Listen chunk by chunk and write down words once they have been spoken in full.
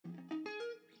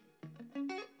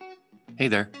Hey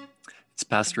there, it's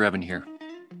Pastor Evan here.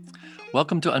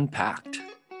 Welcome to Unpacked.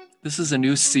 This is a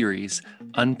new series,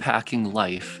 Unpacking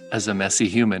Life as a Messy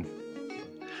Human.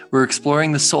 We're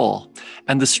exploring the soul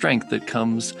and the strength that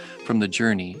comes from the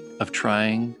journey of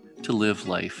trying to live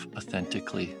life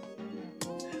authentically.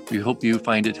 We hope you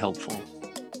find it helpful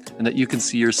and that you can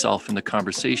see yourself in the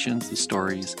conversations, the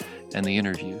stories, and the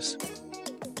interviews.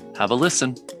 Have a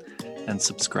listen and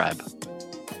subscribe.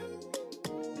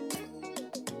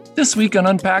 This week on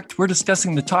Unpacked, we're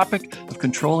discussing the topic of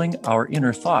controlling our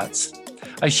inner thoughts.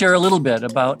 I share a little bit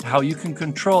about how you can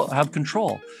have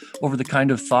control over the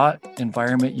kind of thought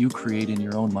environment you create in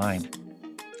your own mind,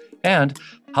 and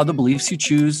how the beliefs you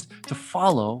choose to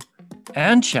follow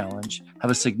and challenge have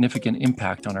a significant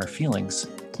impact on our feelings.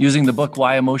 Using the book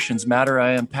Why Emotions Matter,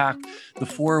 I unpack the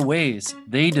 4 ways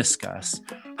they discuss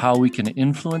how we can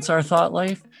influence our thought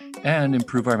life and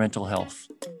improve our mental health.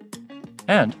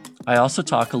 And I also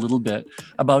talk a little bit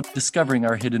about discovering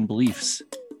our hidden beliefs,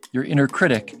 your inner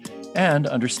critic, and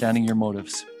understanding your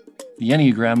motives. The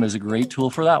Enneagram is a great tool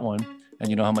for that one, and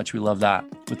you know how much we love that.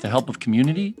 With the help of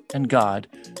community and God,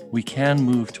 we can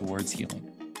move towards healing.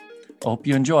 I hope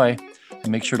you enjoy, and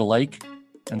make sure to like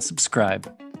and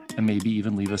subscribe, and maybe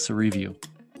even leave us a review.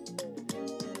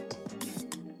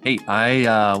 Hey,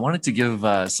 I wanted to give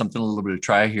something a little bit of a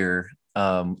try here.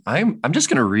 I'm just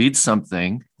going to read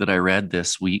something that I read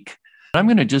this week. I'm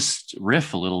going to just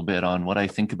riff a little bit on what I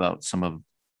think about some of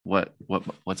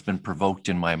what's been provoked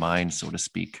in my mind, so to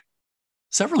speak.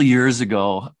 Several years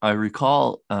ago, I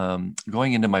recall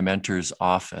going into my mentor's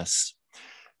office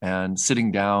and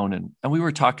sitting down, and we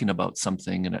were talking about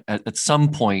something. And at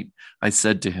some point, I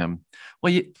said to him,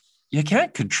 "Well, you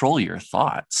can't control your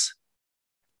thoughts."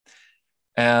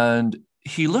 And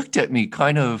he looked at me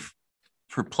kind of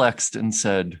perplexed and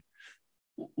said,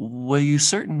 "Well, you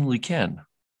certainly can."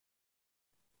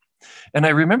 And I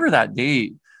remember that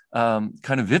day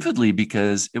kind of vividly,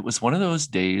 because it was one of those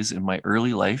days in my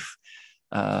early life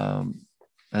as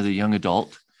a young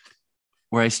adult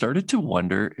where I started to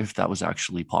wonder if that was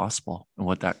actually possible and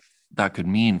what that could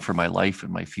mean for my life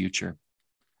and my future.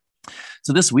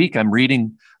 So this week I'm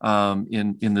reading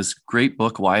in this great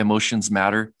book, Why Emotions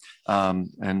Matter,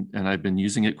 and I've been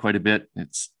using it quite a bit.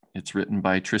 It's written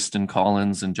by Tristan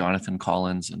Collins and Jonathan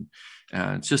Collins, and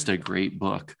it's just a great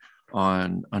book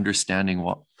on understanding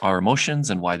what our emotions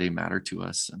and why they matter to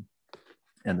us,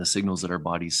 and the signals that our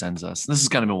body sends us. This is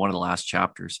kind of one of the last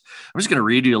chapters. I'm just going to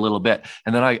read you a little bit,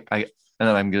 and then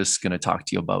I'm just going to talk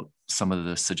to you about some of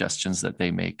the suggestions that they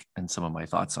make and some of my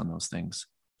thoughts on those things.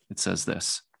 It says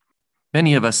this: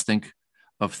 many of us think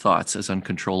of thoughts as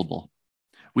uncontrollable.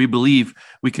 We believe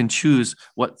we can choose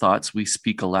what thoughts we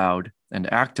speak aloud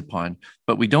and act upon,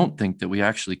 but we don't think that we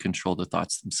actually control the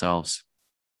thoughts themselves.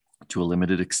 To a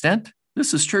limited extent,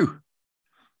 this is true.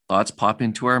 Thoughts pop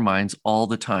into our minds all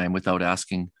the time without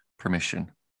asking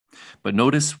permission. But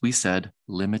notice we said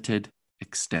limited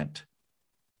extent.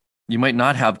 You might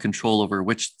not have control over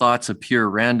which thoughts appear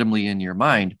randomly in your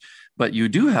mind, but you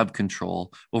do have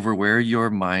control over where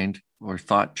your mind or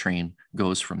thought train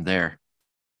goes from there.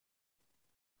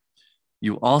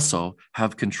 You also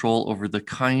have control over the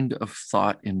kind of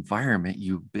thought environment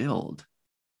you build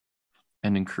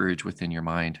and encourage within your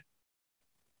mind.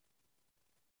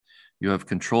 You have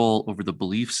control over the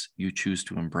beliefs you choose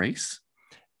to embrace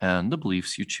and the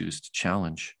beliefs you choose to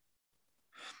challenge.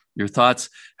 Your thoughts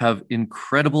have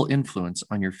incredible influence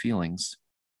on your feelings,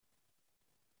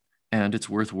 and it's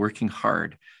worth working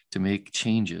hard to make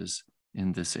changes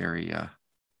in this area.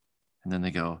 And then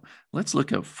they go, let's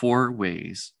look at 4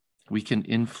 ways we can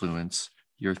influence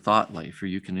your thought life, or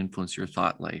you can influence your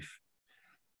thought life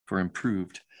for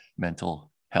improved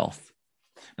mental health.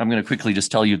 I'm going to quickly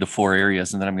just tell you the 4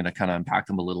 areas, and then I'm going to kind of unpack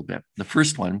them a little bit. The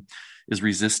first one is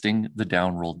resisting the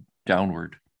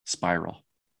downward spiral.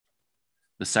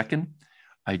 The second,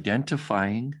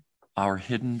 identifying our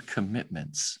hidden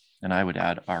commitments, and I would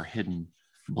add our hidden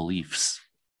beliefs.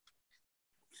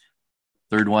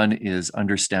 Third one is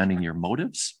understanding your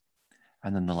motives.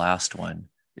 And then the last one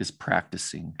is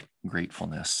practicing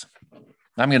gratefulness.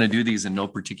 I'm going to do these in no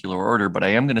particular order, but I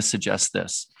am going to suggest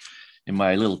this. In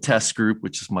my little test group,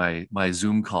 which is my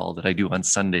Zoom call that I do on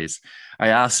Sundays, I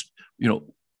asked,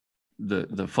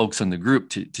 the folks in the group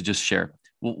to just share,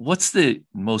 well, what's the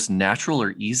most natural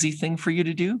or easy thing for you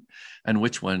to do? And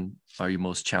which one are you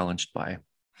most challenged by?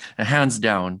 And hands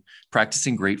down,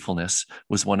 practicing gratefulness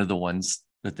was one of the ones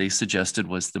that they suggested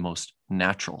was the most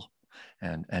natural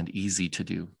and easy to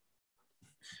do.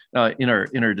 In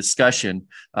our discussion,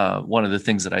 one of the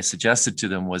things that I suggested to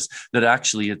them was that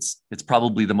actually it's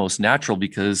probably the most natural,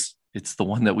 because it's the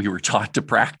one that we were taught to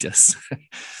practice.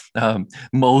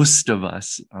 Most of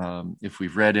us, if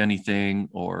we've read anything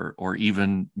or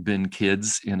even been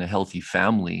kids in a healthy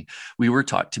family, we were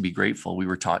taught to be grateful. We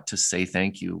were taught to say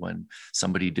thank you when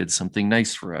somebody did something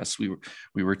nice for us.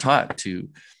 We were taught to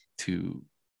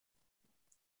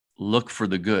look for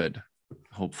the good,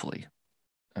 hopefully,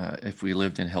 if we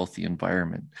lived in a healthy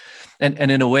environment.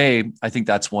 And in a way, I think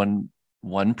that's one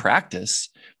practice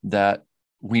that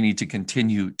we need to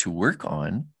continue to work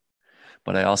on.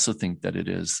 But I also think that it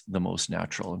is the most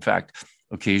natural. In fact,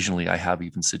 occasionally I have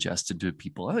even suggested to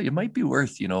people, oh, it might be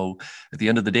worth, at the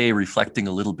end of the day, reflecting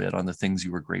a little bit on the things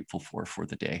you were grateful for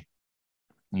the day.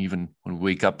 And even when we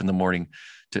wake up in the morning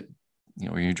to,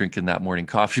 when you're drinking that morning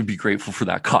coffee, be grateful for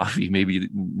that coffee.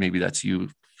 Maybe that's you.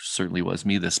 Certainly was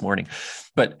me this morning.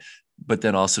 But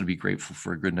then also to be grateful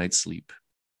for a good night's sleep,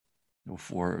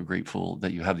 for grateful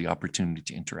that you have the opportunity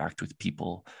to interact with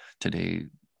people today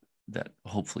that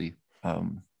hopefully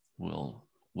will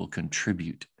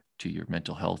contribute to your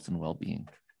mental health and well-being.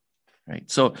 Right.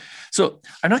 So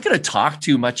I'm not going to talk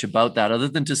too much about that, other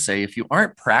than to say, if you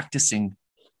aren't practicing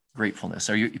gratefulness,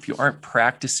 if you aren't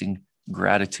practicing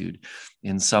gratitude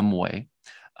in some way,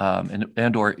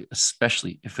 and or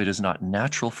especially if it is not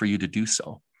natural for you to do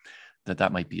so,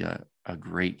 that might be a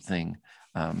great thing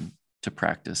to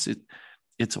practice.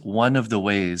 It's one of the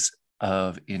ways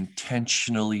of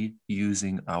intentionally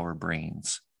using our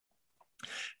brains.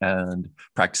 And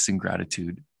practicing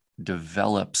gratitude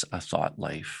develops a thought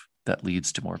life that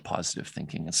leads to more positive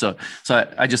thinking. And so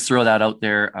I just throw that out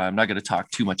there. I'm not going to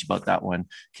talk too much about that one,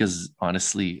 because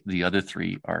honestly, the other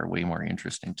three are way more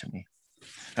interesting to me.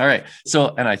 All right.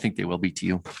 So, and I think they will be to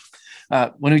you.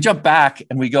 When we jump back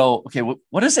and we go, okay,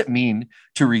 what does it mean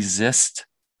to resist,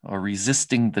 or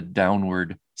resisting the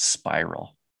downward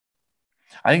spiral?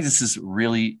 I think this is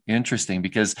really interesting,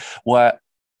 because what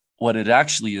it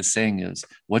actually is saying is,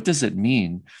 what does it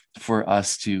mean for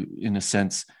us to, in a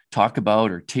sense, talk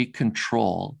about or take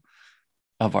control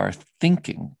of our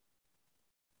thinking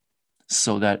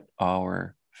so that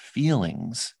our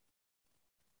feelings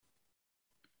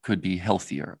could be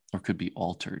healthier or could be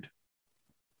altered?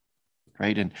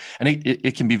 Right. And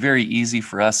it can be very easy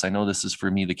for us. I know this is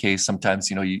for me the case. Sometimes,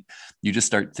 you just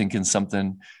start thinking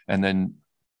something, and then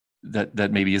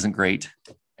that maybe isn't great.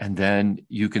 And then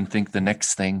you can think the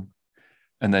next thing,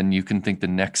 and then you can think the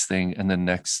next thing. And the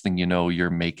next thing, you're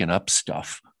making up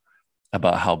stuff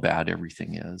about how bad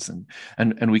everything is.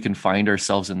 And we can find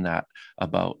ourselves in that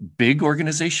about big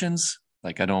organizations.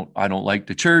 Like, I don't like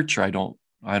the church, or I don't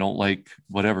like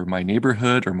whatever, my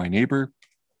neighborhood or my neighbor.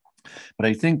 But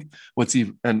I think what's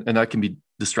even, and that can be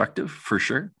destructive for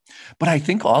sure. But I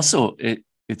think also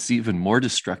it's even more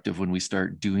destructive when we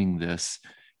start doing this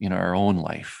in our own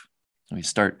life. We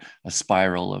start a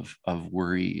spiral of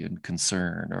worry and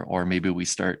concern, or maybe we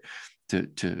start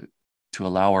to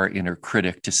allow our inner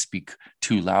critic to speak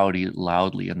too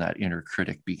loudly, and that inner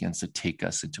critic begins to take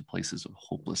us into places of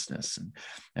hopelessness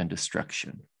and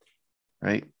destruction,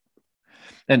 right?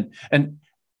 And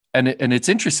it's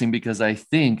interesting, because I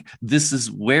think this is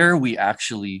where we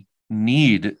actually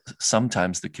need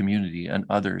sometimes the community and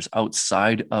others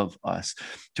outside of us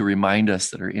to remind us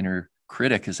that our inner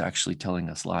critic is actually telling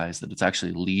us lies, that it's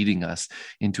actually leading us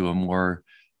into a more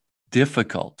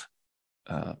difficult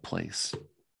place.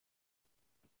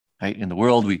 Right? In the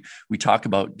world, we talk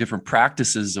about different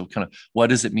practices of kind of what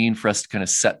does it mean for us to kind of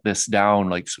set this down,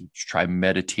 like, so try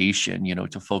meditation,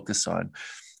 to focus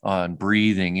on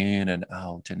breathing in and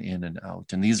out and in and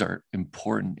out. And these are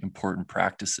important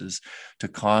practices to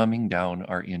calming down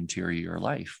our interior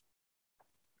life.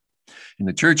 In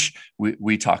the church,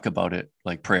 we talk about it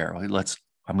like prayer.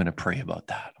 I'm going to pray about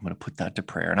that. I'm going to put that to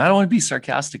prayer. And I don't want to be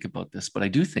sarcastic about this, but I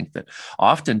do think that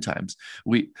oftentimes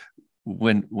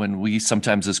when we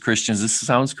sometimes as Christians, this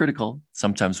sounds critical.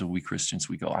 Sometimes when we Christians,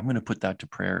 we go, I'm going to put that to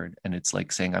prayer. And it's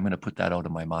like saying, I'm going to put that out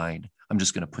of my mind. I'm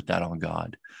just going to put that on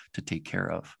God to take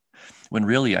care of. When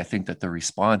really, I think that the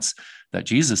response that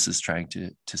Jesus is trying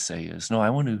to say is, no, I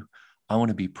want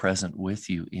to be present with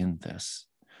you in this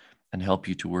and help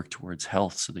you to work towards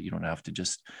health, so that you don't have to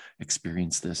just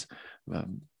experience this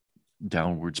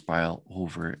downward spiral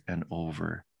over and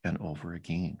over and over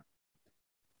again.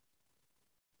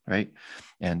 Right.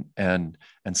 And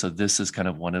so this is kind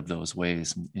of one of those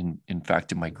ways. In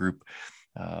fact, in my group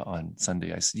on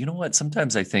Sunday, I said, you know what,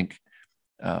 sometimes I think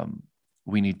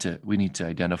we need to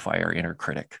identify our inner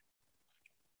critic.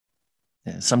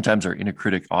 And oftentimes our inner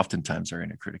critic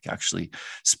actually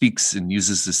speaks and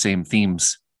uses the same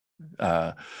themes.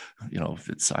 If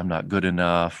it's, I'm not good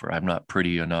enough, or I'm not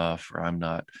pretty enough, or I'm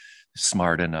not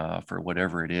smart enough, or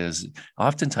whatever it is,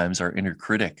 oftentimes our inner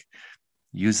critic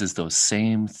uses those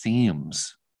same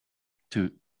themes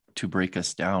to break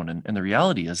us down. And the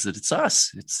reality is that it's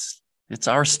us. It's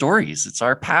our stories. It's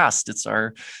our past. It's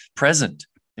our present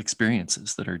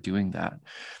experiences that are doing that.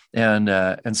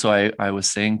 And so I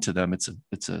was saying to them,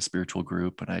 it's a spiritual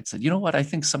group, and I said, you know what? I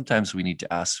think sometimes we need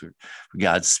to ask for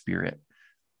God's Spirit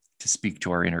to speak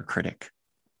to our inner critic.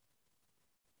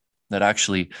 That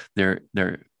actually there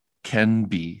can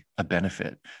be a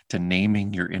benefit to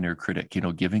naming your inner critic,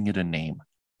 giving it a name.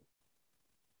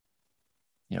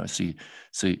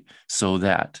 So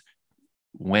that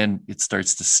when it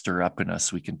starts to stir up in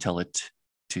us, we can tell it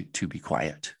to be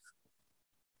quiet,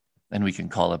 and we can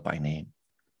call it by name.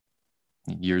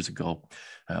 Years ago,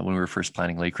 when we were first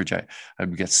planning Lakeridge, I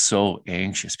would get so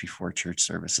anxious before church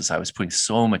services. I was putting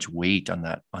so much weight on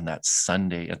that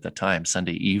Sunday, at the time,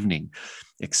 Sunday evening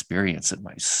experience, that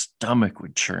my stomach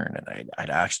would churn, and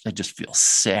I'd just feel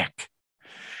sick.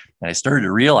 And I started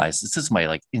to realize this is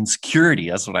my insecurity.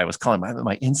 That's what I was calling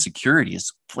my insecurity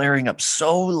is flaring up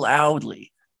so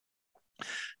loudly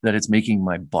that it's making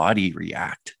my body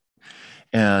react.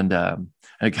 And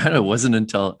it kind of wasn't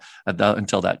until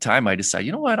that time I decided,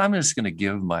 you know what, I'm just going to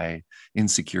give my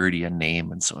insecurity a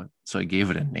name. And so I gave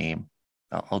it a name.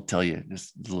 I'll tell you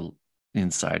just a little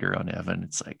insider on Evan.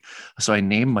 It's so I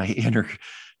named my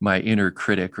inner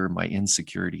critic, or my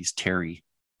insecurities, Terry.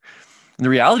 And the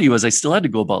reality was I still had to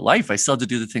go about life. I still had to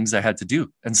do the things I had to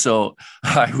do. And so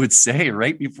I would say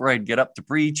right before I'd get up to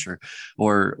preach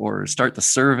or start the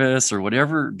service or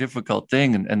whatever difficult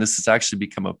thing, and this has actually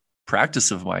become a practice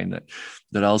of mine,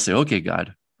 that I'll say, okay,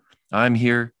 God, I'm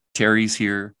here. Terry's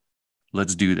here.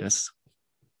 Let's do this.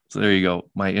 So there you go.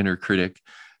 My inner critic,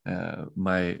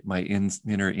 my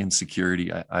inner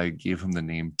insecurity. I gave him the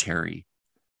name Terry.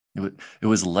 It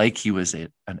was like he was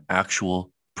an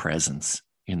actual presence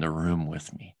in the room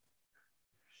with me.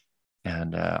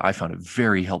 And I found it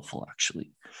very helpful,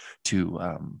 actually, to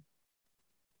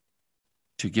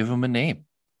give him a name.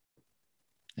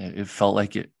 It felt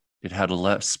like it had a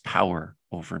less power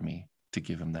over me to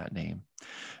give him that name.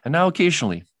 And now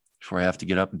occasionally, before I have to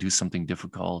get up and do something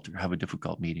difficult or have a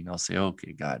difficult meeting, I'll say,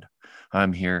 okay, God,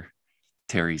 I'm here.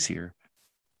 Terry's here.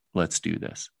 Let's do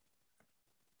this.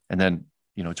 And then,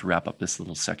 to wrap up this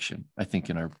little section, I think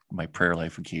in my prayer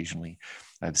life, occasionally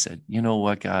I've said, you know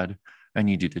what, God, I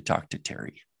need you to talk to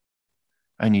Terry.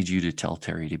 I need you to tell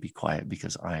Terry to be quiet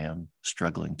because I am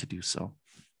struggling to do so.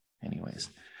 Anyways,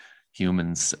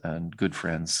 humans and good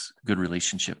friends, good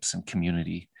relationships and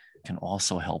community can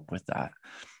also help with that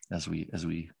as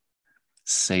we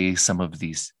say some of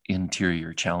these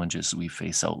interior challenges we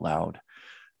face out loud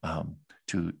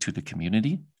to the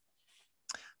community.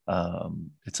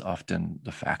 It's often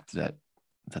the fact that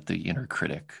the inner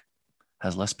critic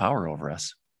has less power over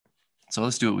us. So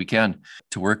let's do what we can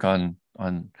to work on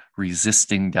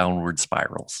resisting downward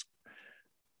spirals.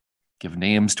 Give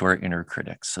names to our inner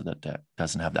critics so that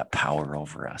doesn't have that power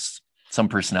over us. Some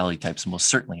personality types most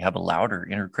certainly have a louder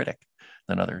inner critic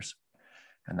than others,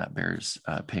 and that bears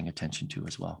paying attention to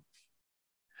as well.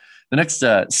 The next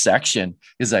section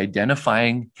is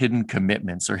identifying hidden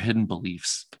commitments or hidden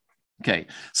beliefs. Okay,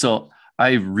 so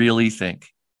I really think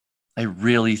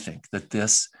that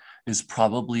this is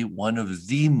probably one of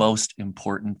the most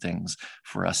important things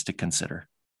for us to consider.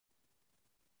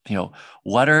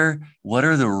 What are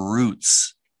the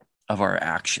roots of our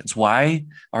actions? Why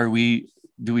do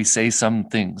we say some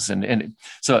things? And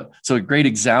so a great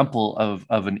example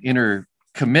of an inner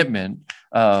commitment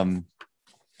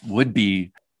would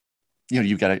be,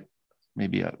 you've got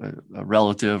maybe a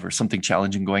relative or something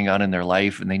challenging going on in their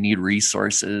life, and they need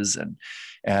resources,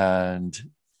 and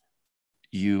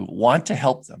you want to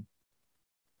help them,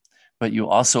 but you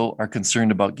also are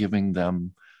concerned about giving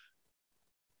them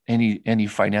any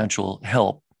financial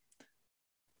help.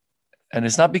 And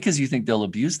it's not because you think they'll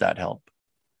abuse that help,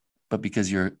 but because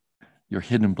your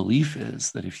hidden belief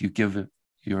is that if you give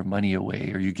your money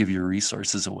away or you give your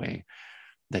resources away,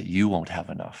 that you won't have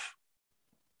enough.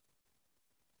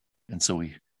 And so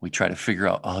we try to figure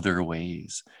out other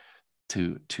ways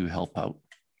to help out.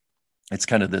 It's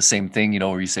kind of the same thing,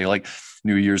 where you say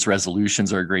New Year's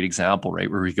resolutions are a great example, right?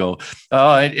 Where we go,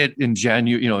 in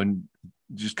January, and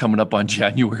just coming up on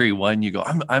January 1, you go,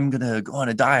 I'm going to go on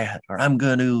a diet, or I'm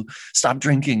going to stop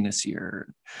drinking this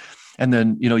year. And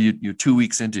then, you're 2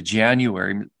 weeks into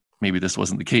January. Maybe this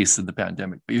wasn't the case in the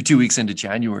pandemic, but you're 2 weeks into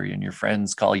January and your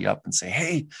friends call you up and say,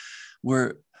 hey,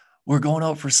 we're going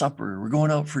out for supper. We're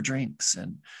going out for drinks.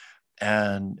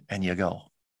 And you go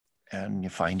and you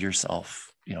find yourself,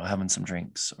 having some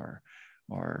drinks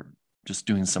or just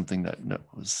doing something that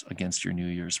was against your New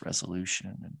Year's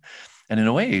resolution. And in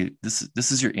a way, this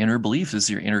is your inner belief. This is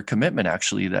your inner commitment,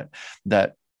 actually,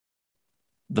 that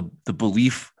the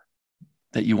belief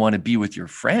that you want to be with your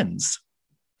friends.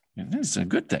 It's a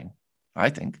good thing, I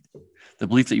think. The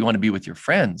belief that you want to be with your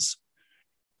friends,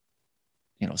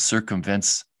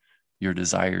 circumvents your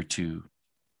desire to,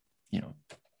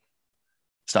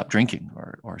 stop drinking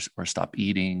or stop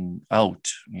eating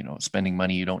out, spending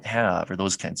money you don't have, or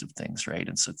those kinds of things, right?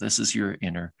 And so this is your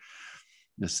inner,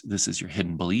 this is your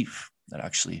hidden belief that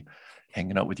actually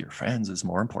hanging out with your friends is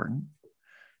more important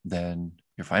than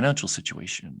your financial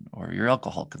situation or your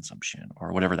alcohol consumption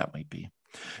or whatever that might be.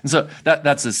 And so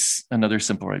that's another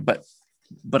simple way.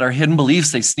 But our hidden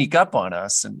beliefs, they sneak up on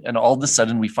us, and all of a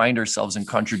sudden we find ourselves in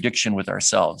contradiction with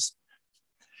ourselves.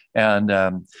 And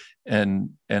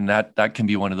that can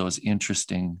be one of those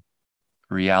interesting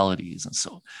realities. And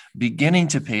so beginning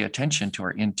to pay attention to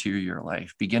our interior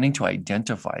life, beginning to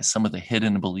identify some of the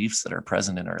hidden beliefs that are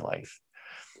present in our life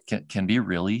can be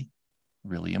really,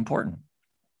 really important.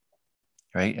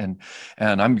 Right. And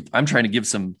I'm trying to give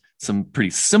some pretty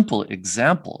simple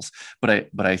examples, but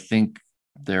I think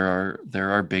there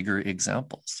are bigger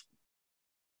examples.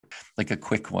 Like a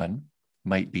quick one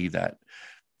might be that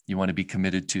you want to be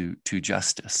committed to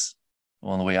justice.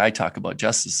 Well, the way I talk about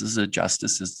justice is that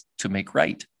justice is to make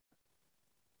right.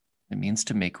 It means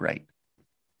to make right.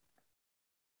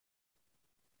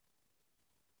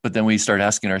 But then we start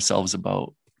asking ourselves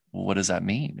about, well, what does that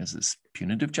mean? Is this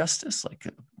punitive justice, like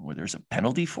where there's a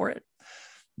penalty for it?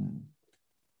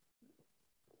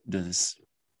 Does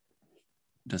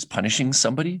punishing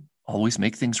somebody always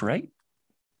make things right?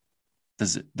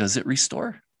 Does it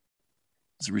restore?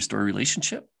 Does it restore a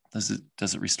relationship? Does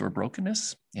it restore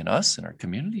brokenness in us, in our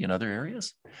community, in other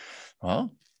areas?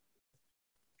 Well,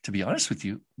 to be honest with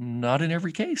you, not in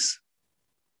every case.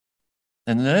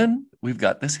 And then we've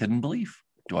got this hidden belief.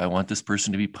 Do I want this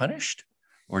person to be punished,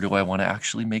 or do I want to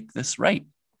actually make this right?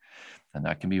 And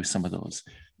that can be some of those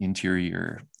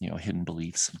interior, hidden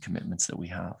beliefs and commitments that we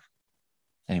have.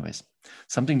 Anyways,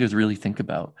 something to really think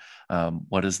about.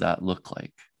 What does that look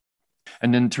like?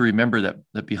 And then to remember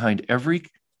that behind every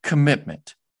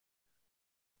commitment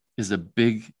is a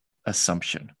big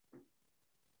assumption.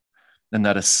 And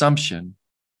that assumption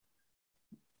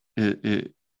is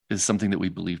something that we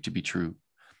believe to be true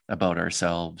about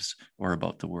ourselves or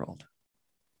about the world,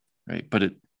 right?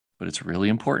 But it's really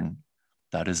important.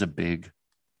 That is a big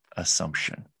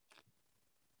assumption.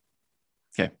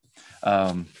 Okay.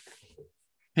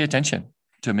 Pay attention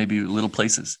to maybe little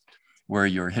places where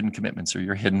your hidden commitments or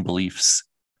your hidden beliefs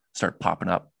start popping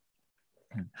up.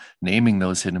 Naming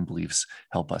those hidden beliefs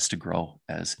help us to grow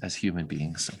as human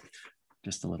beings. So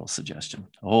just a little suggestion.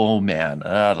 Oh man,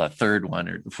 the third one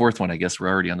or the fourth one, I guess we're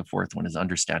already on the fourth one, is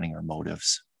understanding our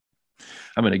motives.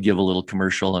 I'm going to give a little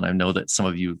commercial, and I know that some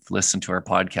of you have listened to our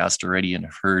podcast already and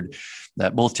have heard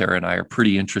that both Tara and I are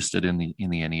pretty interested in the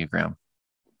Enneagram.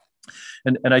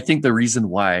 And I think the reason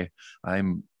why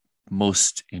I'm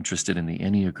most interested in the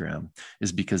Enneagram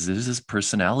is because this is a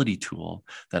personality tool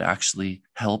that actually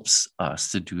helps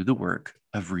us to do the work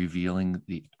of revealing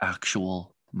the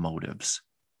actual motives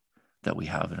that we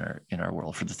have in our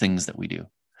world for the things that we do.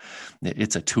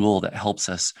 It's a tool that helps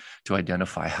us to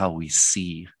identify how we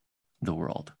see the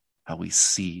world, how we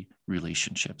see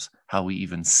relationships, how we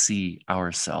even see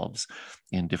ourselves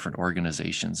in different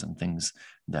organizations and things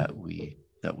that we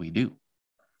do.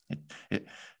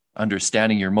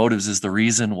 Understanding your motives is the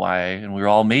reason why, and we're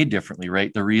all made differently,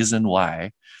 right? The reason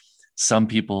why some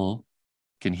people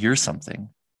can hear something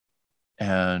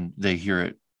and they hear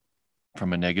it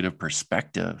from a negative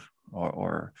perspective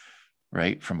or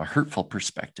right, from a hurtful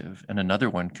perspective. And another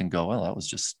one can go, well, that was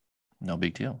just no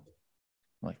big deal.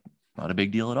 Like, not a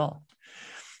big deal at all.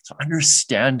 So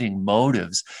understanding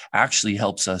motives actually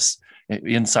helps us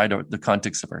inside the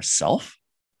context of ourself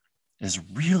is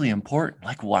really important.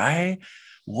 Like, why?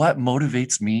 What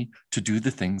motivates me to do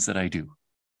the things that I do?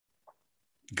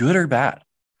 Good or bad?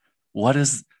 What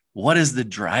is the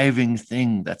driving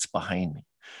thing that's behind me?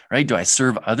 Right? Do I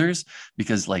serve others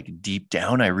because, like, deep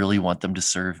down, I really want them to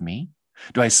serve me?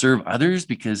 Do I serve others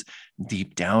because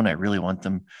deep down, I really want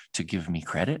them to give me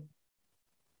credit?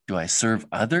 Do I serve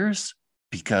others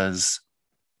because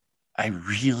I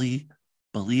really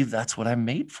believe that's what I'm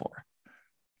made for?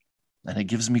 And it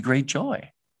gives me great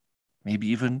joy. Maybe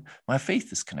even my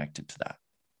faith is connected to that.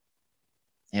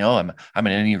 I'm an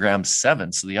Enneagram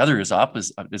 7, so the other is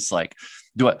opposite. It's like,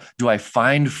 do I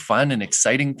find fun and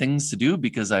exciting things to do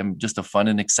because I'm just a fun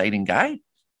and exciting guy?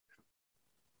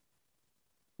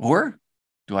 Or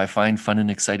Do I find fun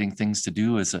and exciting things to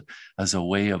do as a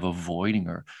way of avoiding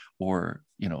or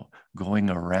going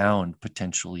around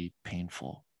potentially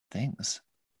painful things?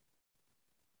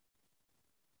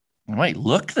 It might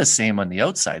look the same on the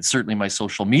outside. Certainly my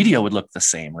social media would look the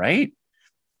same, right?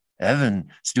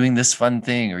 Evan's doing this fun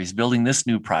thing, or he's building this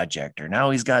new project, or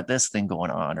now he's got this thing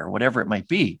going on, or whatever it might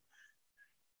be.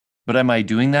 But am I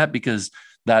doing that because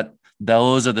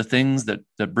those are the things that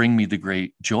bring me the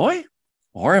great joy?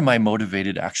 Or am I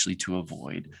motivated actually to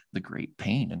avoid the great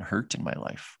pain and hurt in my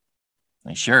life?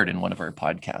 I shared in one of our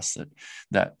podcasts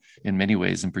that in many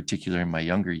ways, in particular in my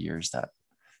younger years, that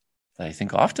I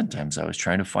think oftentimes I was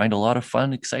trying to find a lot of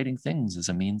fun, exciting things as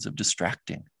a means of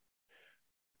distracting.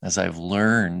 As I've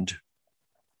learned,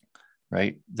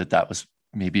 right, that was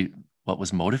maybe what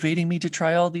was motivating me to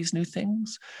try all these new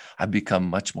things, I've become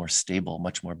much more stable,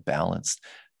 much more balanced,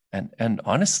 and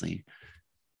honestly,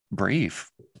 brave.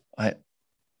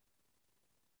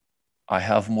 I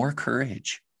have more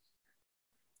courage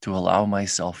to allow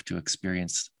myself to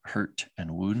experience hurt and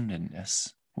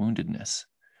woundedness.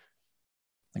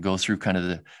 I go through kind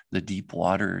of the deep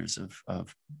waters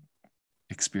of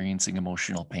experiencing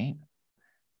emotional pain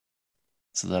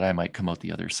so that I might come out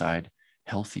the other side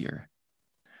healthier.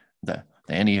 The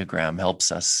Enneagram helps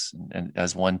us, and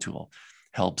as one tool,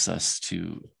 helps us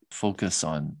to focus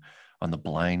on the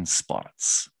blind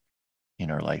spots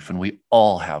in our life. And we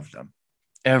all have them.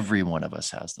 Every one of us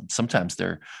has them. Sometimes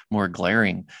they're more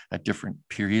glaring at different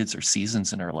periods or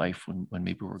seasons in our life when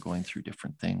maybe we're going through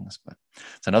different things. But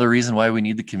it's another reason why we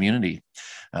need the community.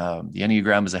 The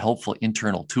Enneagram is a helpful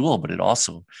internal tool, but it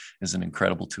also is an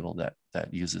incredible tool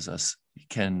that uses us,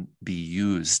 can be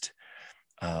used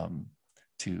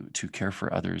to care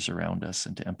for others around us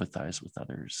and to empathize with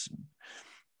others,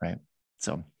 right?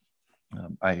 So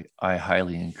I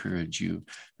highly encourage you,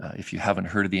 if you haven't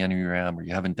heard of the Enneagram or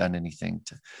you haven't done anything,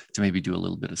 to maybe do a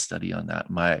little bit of study on that.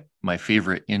 My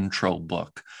favorite intro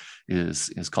book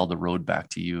is called The Road Back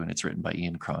to You, and it's written by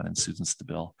Ian Cron and Susan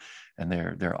Stabile, and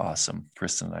they're awesome.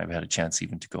 Kristen and I have had a chance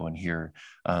even to go and hear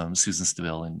Susan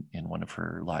Stabile in one of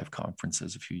her live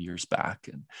conferences a few years back,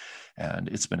 and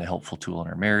it's been a helpful tool in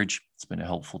our marriage. It's been a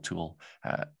helpful tool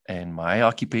in my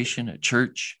occupation at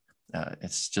church.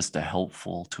 It's just a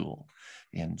helpful tool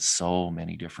in so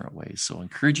many different ways. So I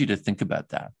encourage you to think about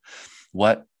that.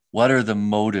 What are the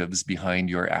motives behind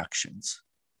your actions?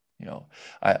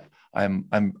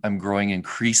 I'm growing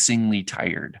increasingly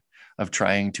tired of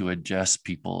trying to adjust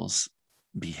people's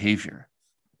behavior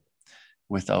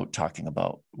without talking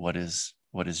about what is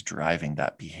driving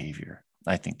that behavior.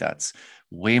 I think that's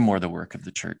way more the work of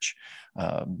the church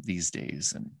these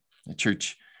days, and the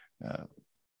church,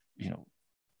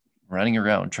 running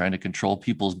around trying to control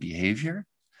people's behavior,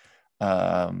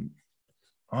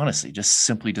 honestly, just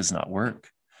simply does not work.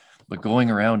 But going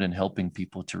around and helping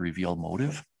people to reveal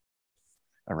motive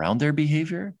around their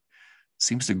behavior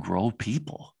seems to grow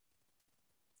people.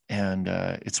 And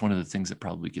it's one of the things that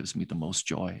probably gives me the most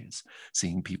joy, is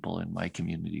seeing people in my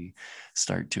community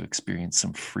start to experience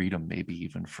some freedom, maybe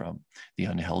even from the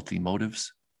unhealthy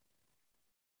motives,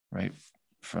 right?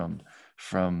 From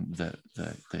the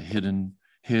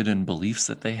hidden beliefs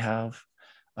that they have,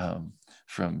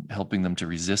 from helping them to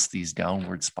resist these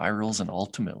downward spirals, and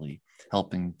ultimately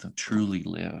helping them truly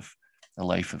live a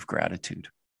life of gratitude.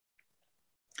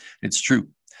 It's true.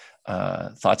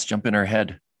 Thoughts jump in our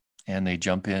head, and they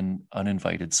jump in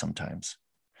uninvited sometimes.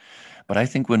 But I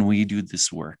think when we do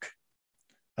this work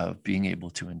of being able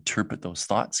to interpret those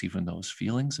thoughts, even those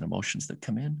feelings and emotions that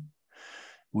come in,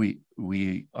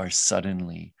 we are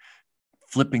suddenly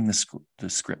flipping the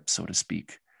script, so to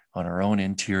speak, on our own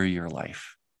interior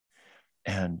life,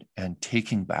 and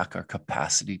taking back our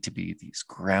capacity to be these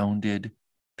grounded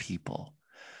people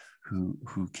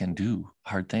who can do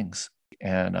hard things.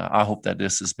 And I hope that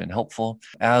this has been helpful.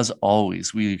 As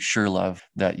always, we sure love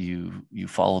that you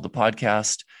follow the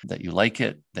podcast, that you like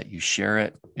it, that you share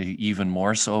it. Even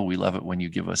more so, we love it when you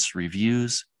give us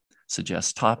reviews,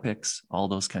 suggest topics, all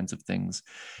those kinds of things.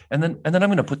 And then I'm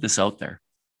going to put this out there.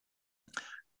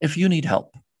 If you need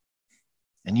help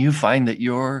and you find that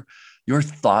your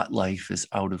thought life is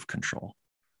out of control,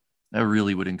 I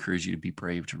really would encourage you to be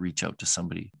brave to reach out to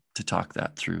somebody to talk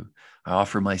that through. I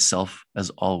offer myself, as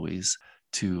always,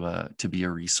 to be a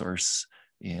resource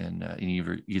in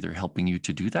either helping you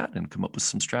to do that and come up with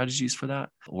some strategies for that,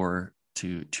 or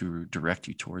to direct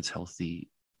you towards healthy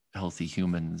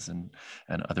humans and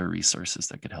other resources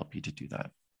that could help you to do that.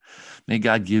 May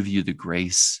God give you the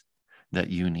grace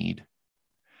that you need.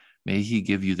 May He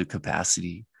give you the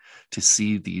capacity to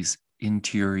see these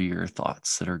interior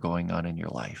thoughts that are going on in your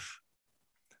life,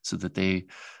 so that they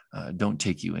don't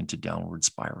take you into downward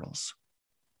spirals.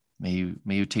 May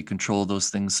you take control of those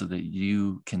things so that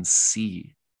you can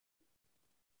see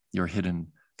your hidden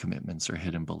commitments or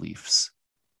hidden beliefs.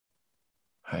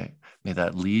 Right? May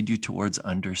that lead you towards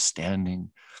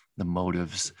understanding the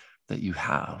motives that you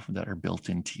have that are built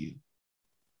into you.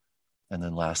 And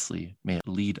then lastly, may it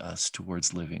lead us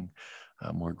towards living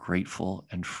more grateful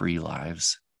and free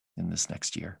lives in this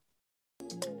next year.